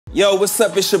Yo, what's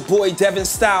up? It's your boy Devin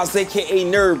Styles, aka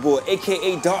Nerd Boy,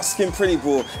 aka Dark Skin Pretty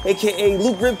Boy, aka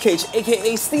Luke Ribcage,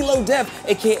 aka Stilo Dev,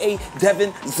 aka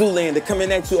Devin Zoolander,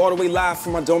 coming at you all the way live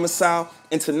from my domicile.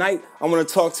 And tonight, I want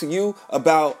to talk to you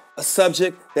about a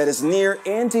subject that is near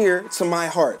and dear to my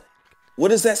heart.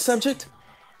 What is that subject?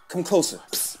 Come closer.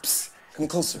 Psst, psst, come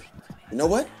closer. You know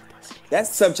what? That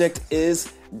subject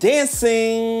is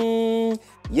dancing.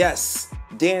 Yes,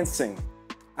 dancing.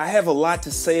 I have a lot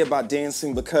to say about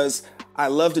dancing because I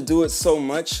love to do it so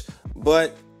much,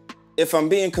 but if I'm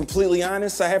being completely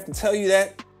honest, I have to tell you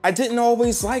that I didn't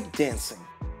always like dancing.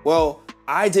 Well,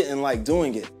 I didn't like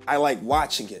doing it. I like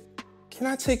watching it. Can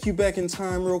I take you back in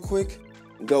time real quick?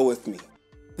 Go with me.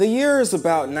 The year is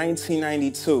about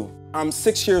 1992. I'm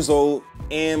 6 years old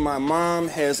and my mom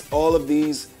has all of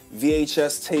these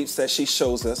VHS tapes that she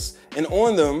shows us, and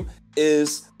on them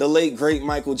is the late great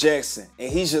Michael Jackson,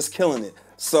 and he's just killing it.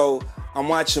 So I'm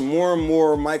watching more and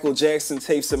more Michael Jackson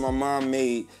tapes that my mom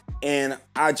made, and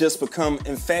I just become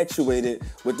infatuated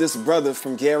with this brother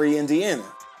from Gary, Indiana.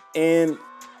 And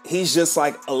he's just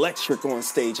like electric on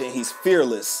stage, and he's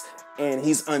fearless, and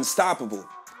he's unstoppable.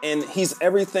 And he's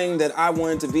everything that I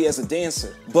wanted to be as a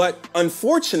dancer. But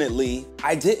unfortunately,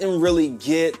 I didn't really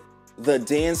get the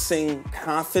dancing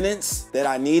confidence that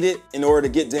I needed in order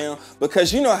to get down,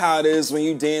 because you know how it is when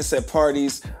you dance at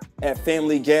parties, at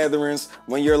family gatherings,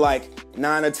 when you're like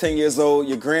 9 or 10 years old,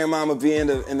 your grandmama be in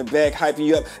the back hyping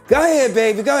you up. Go ahead,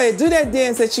 baby, go ahead, do that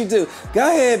dance that you do. Go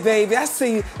ahead, baby, I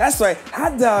see you. That's right,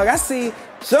 hot dog, I see you.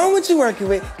 Show them what you're working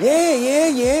with. Yeah, yeah,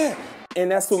 yeah. And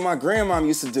that's what my grandmom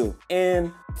used to do.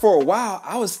 And for a while,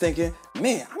 I was thinking,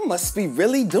 man, I must be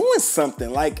really doing something.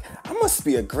 Like, I must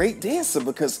be a great dancer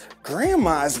because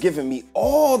grandma is giving me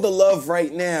all the love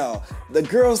right now. The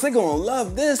girls, they're gonna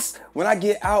love this when I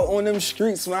get out on them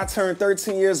streets when I turn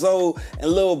 13 years old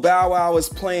and Lil Bow Wow is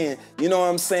playing. You know what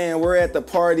I'm saying? We're at the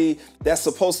party that's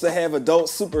supposed to have adult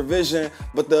supervision,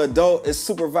 but the adult is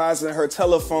supervising her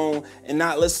telephone and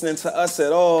not listening to us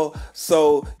at all.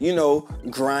 So, you know,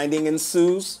 grinding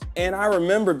ensues. And I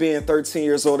remember being 13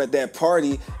 years old at that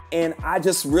party, and I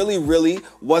just really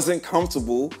wasn't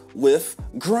comfortable with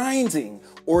grinding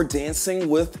or dancing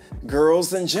with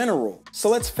girls in general. So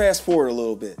let's fast forward a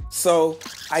little bit. So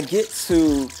I get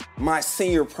to my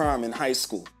senior prom in high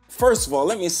school. First of all,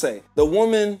 let me say, the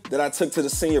woman that I took to the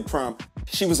senior prom,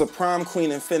 she was a prom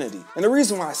queen infinity. And the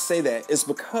reason why I say that is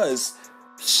because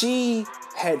she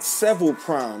had several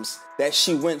proms that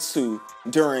she went to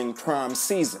during prom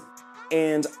season.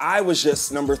 And I was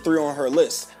just number 3 on her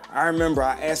list. I remember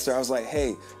I asked her, I was like,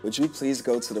 hey, would you please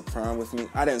go to the prom with me?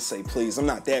 I didn't say please, I'm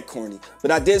not that corny.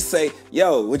 But I did say,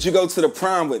 yo, would you go to the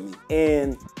prom with me?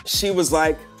 And she was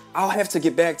like, I'll have to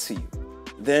get back to you.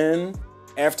 Then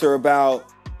after about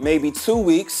maybe 2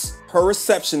 weeks, her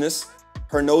receptionist,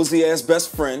 her nosy ass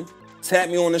best friend, tapped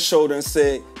me on the shoulder and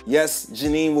said, yes,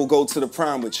 Janine will go to the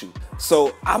prom with you.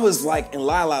 So I was like in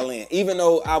La La Land. Even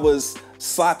though I was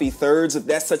sloppy thirds, if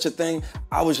that's such a thing,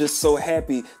 I was just so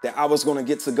happy that I was gonna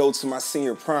get to go to my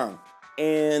senior prom.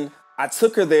 And I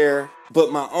took her there,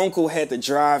 but my uncle had to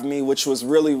drive me, which was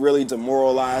really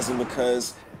demoralizing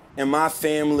because in my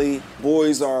family,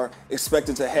 boys are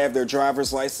expected to have their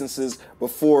driver's licenses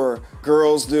before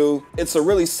girls do. It's a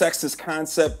really sexist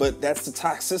concept, but that's the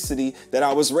toxicity that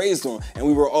I was raised on. And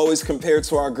we were always compared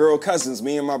to our girl cousins,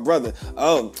 me and my brother.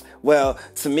 Oh, well,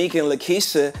 Tamika and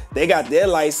Lakeisha, they got their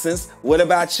license. What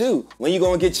about you? When you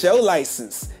gonna get your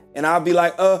license? And I'll be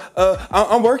like,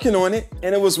 I'm working on it.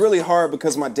 And it was really hard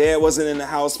because my dad wasn't in the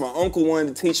house. My uncle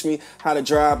wanted to teach me how to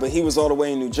drive, but he was all the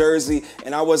way in New Jersey,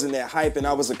 and I wasn't that hype, and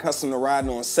I was accustomed to riding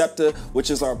on SEPTA,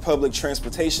 which is our public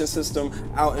transportation system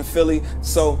out in Philly.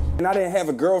 So, and I didn't have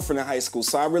a girlfriend in high school,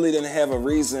 so I really didn't have a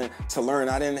reason to learn.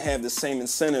 I didn't have the same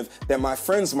incentive that my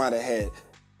friends might have had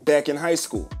back in high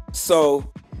school.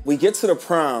 So we get to the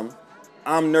prom.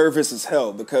 I'm nervous as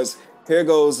hell because here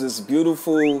goes this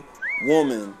beautiful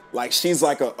woman, like she's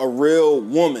like a real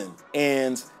woman,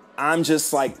 and I'm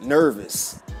just like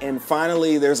nervous. And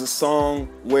finally there's a song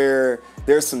where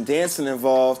there's some dancing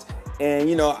involved, and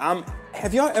you know,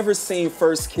 have y'all ever seen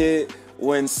First Kid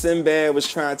when Sinbad was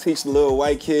trying to teach the little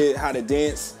white kid how to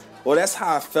dance? Well, that's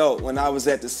how I felt when I was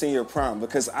at the senior prom,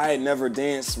 because I had never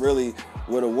danced really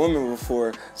with a woman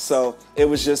before. So it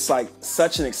was just like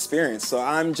such an experience. So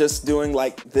I'm just doing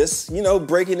like this, you know,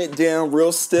 breaking it down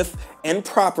real stiff and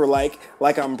proper, like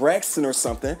I'm Braxton or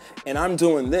something. And I'm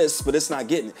doing this, but it's not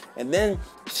getting it. And then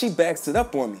she backs it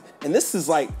up on me. And this is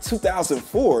like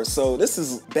 2004. So this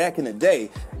is back in the day.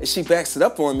 And she backs it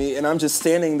up on me, and I'm just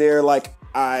standing there like,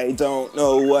 I don't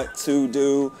know what to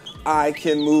do. I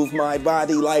can move my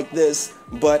body like this,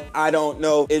 but I don't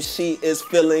know if she is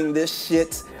feeling this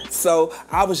shit. So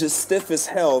I was just stiff as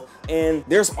hell, and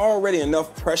there's already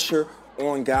enough pressure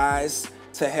on guys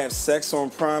to have sex on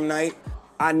prom night.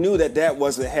 I knew that that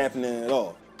wasn't happening at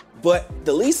all. But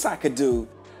the least I could do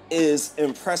is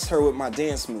impress her with my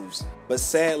dance moves. But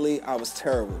sadly, I was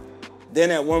terrible. Then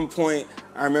at one point,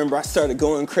 I remember I started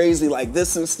going crazy like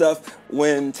this and stuff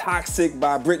when Toxic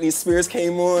by Britney Spears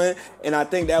came on. And I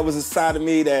think that was a side of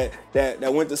me that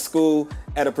went to school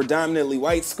at a predominantly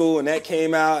white school, and that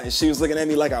came out and she was looking at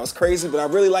me like I was crazy. But I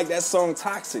really like that song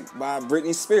Toxic by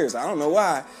Britney Spears. I don't know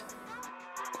why.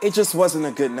 It just wasn't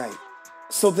a good night.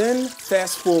 So then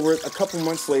fast forward a couple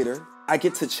months later, I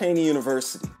get to Cheney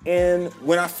University. And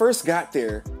when I first got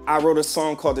there, I wrote a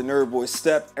song called The Nerd Boy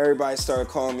Step. Everybody started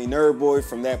calling me Nerd Boy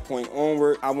from that point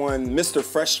onward. I won Mr.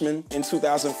 Freshman in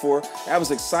 2004. That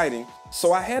was exciting.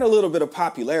 So I had a little bit of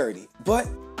popularity, but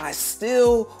I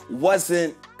still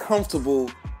wasn't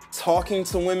comfortable talking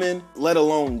to women, let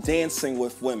alone dancing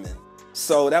with women.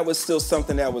 So that was still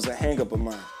something that was a hang-up of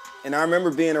mine. And I remember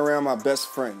being around my best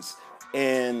friends,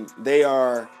 and they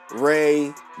are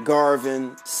Ray,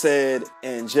 Garvin, Sid,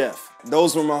 and Jeff.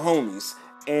 Those were my homies.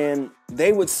 And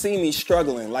they would see me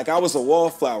struggling like I was a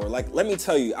wallflower. Like, let me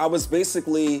tell you, I was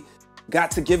basically Got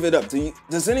to Give It Up.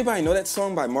 Does anybody know that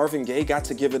song by Marvin Gaye, Got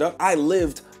to Give It Up? I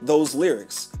lived those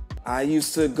lyrics. I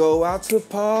used to go out to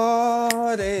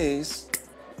parties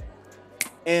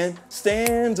and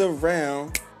stand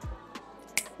around.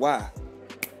 Why?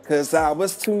 'Cause I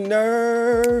was too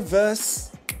nervous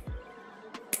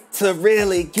to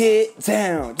really get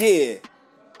down,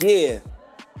 yeah.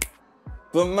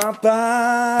 But my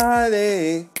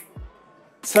body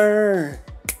turned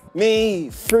me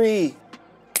free.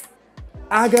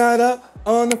 I got up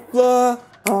on the floor,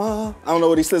 I don't know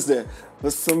what he says there,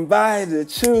 but somebody to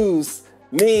choose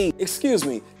me. Excuse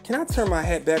me, can I turn my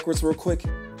hat backwards real quick?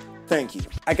 Thank you.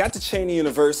 I got to Cheney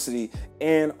University,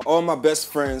 and all my best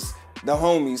friends, the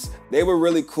homies, they were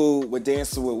really cool with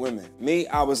dancing with women. Me,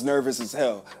 I was nervous as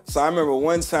hell. So I remember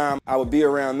one time I would be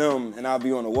around them and I'd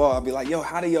be on the wall. I'd be like, yo,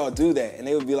 how do y'all do that? And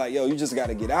they would be like, yo, you just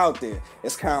gotta get out there.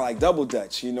 It's kind of like double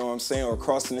dutch, you know what I'm saying? Or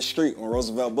crossing the street on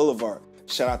Roosevelt Boulevard.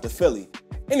 Shout out to Philly.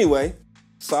 Anyway,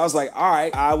 so I was like, all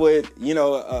right, I would, you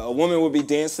know, a woman would be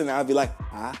dancing and I'd be like,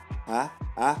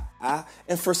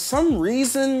 and for some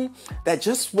reason, that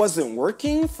just wasn't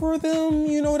working for them,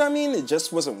 you know what I mean? It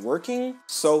just wasn't working.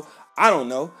 So I don't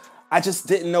know. I just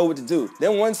didn't know what to do.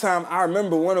 Then one time, I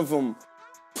remember one of them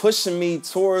pushing me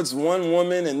towards one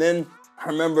woman, and then I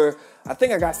remember, I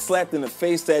think I got slapped in the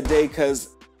face that day because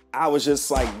I was just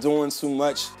like doing too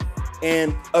much.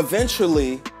 And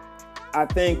eventually, I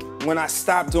think when I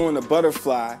stopped doing the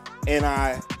butterfly and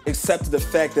I accepted the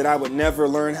fact that I would never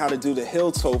learn how to do the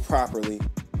heel toe properly,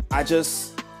 I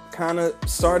just kind of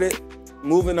started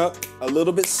moving up a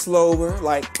little bit slower,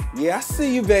 like, yeah, I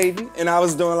see you, baby. And I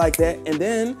was doing like that. And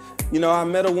then, you know, I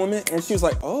met a woman and she was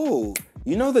like, oh,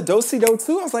 you know the do-si-do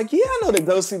too? I was like, yeah, I know the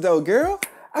do-si-do, girl.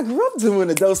 I grew up doing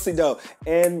the do-si-do.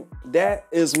 And that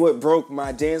is what broke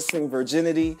my dancing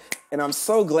virginity. And I'm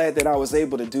so glad that I was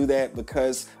able to do that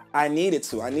because I needed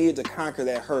to. I needed to conquer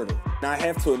that hurdle. Now I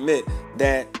have to admit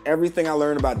that everything I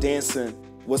learned about dancing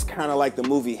was kind of like the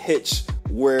movie Hitch,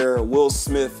 where Will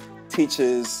Smith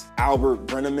teaches Albert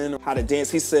Brenneman how to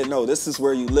dance. He said, no, this is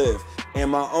where you live.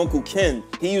 And my Uncle Ken,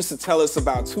 he used to tell us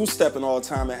about two-stepping all the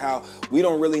time and how we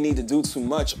don't really need to do too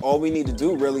much. All we need to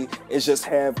do really is just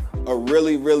have a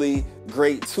really, really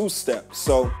great two-step.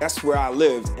 So that's where I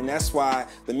lived. And that's why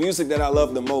the music that I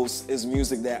love the most is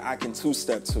music that I can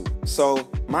two-step to.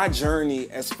 So my journey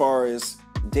as far as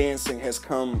dancing has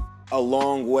come a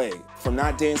long way, from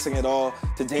not dancing at all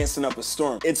to dancing up a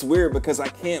storm. It's weird because I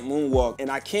can't moonwalk and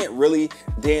I can't really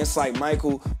dance like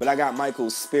Michael, but I got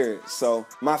Michael's spirit. So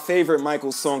my favorite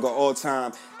Michael song of all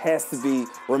time has to be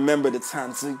Remember the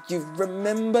Time. So you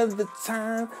remember the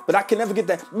time, but I can never get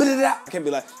that. I can't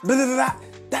be like,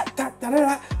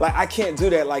 like I can't do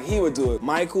that like he would do it.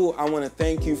 Michael, I want to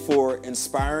thank you for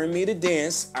inspiring me to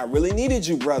dance. I really needed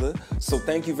you, brother. So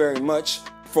thank you very much.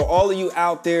 For all of you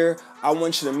out there, I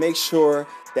want you to make sure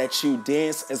that you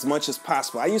dance as much as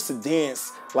possible. I used to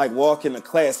dance like walking to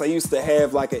class. I used to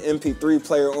have like an MP3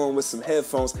 player on with some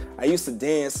headphones. I used to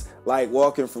dance like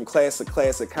walking from class to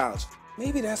class at college.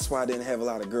 Maybe that's why I didn't have a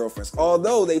lot of girlfriends.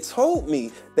 Although they told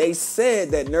me, they said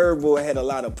that Nerd Boy had a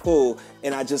lot of pull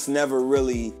and I just never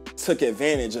really took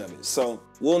advantage of it. So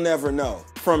we'll never know.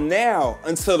 From now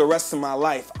until the rest of my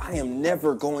life, I am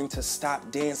never going to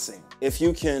stop dancing. If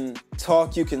you can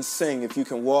talk, you can sing. If you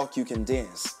can walk, you can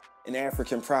dance. An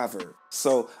African proverb.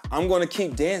 So I'm gonna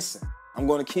keep dancing. I'm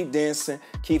gonna keep dancing,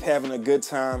 keep having a good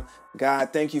time.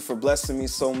 God, thank you for blessing me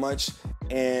so much.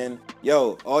 And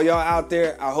yo, all y'all out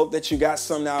there, I hope that you got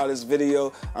something out of this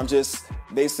video. I'm just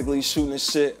basically shooting the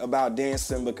shit about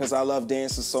dancing because I love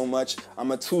dancing so much.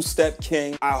 I'm a two-step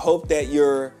king. I hope that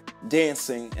you're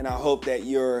dancing, and I hope that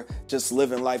you're just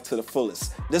living life to the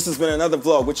fullest. This has been another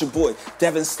vlog with your boy,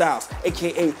 Devin Styles,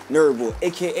 aka Nerdboy,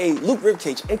 aka Luke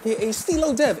Ribcage, aka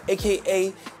Stilo Dev,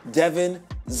 aka Devin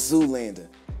Zoolander.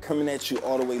 Coming at you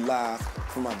all the way live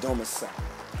from my domicile.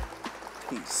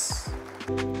 Peace.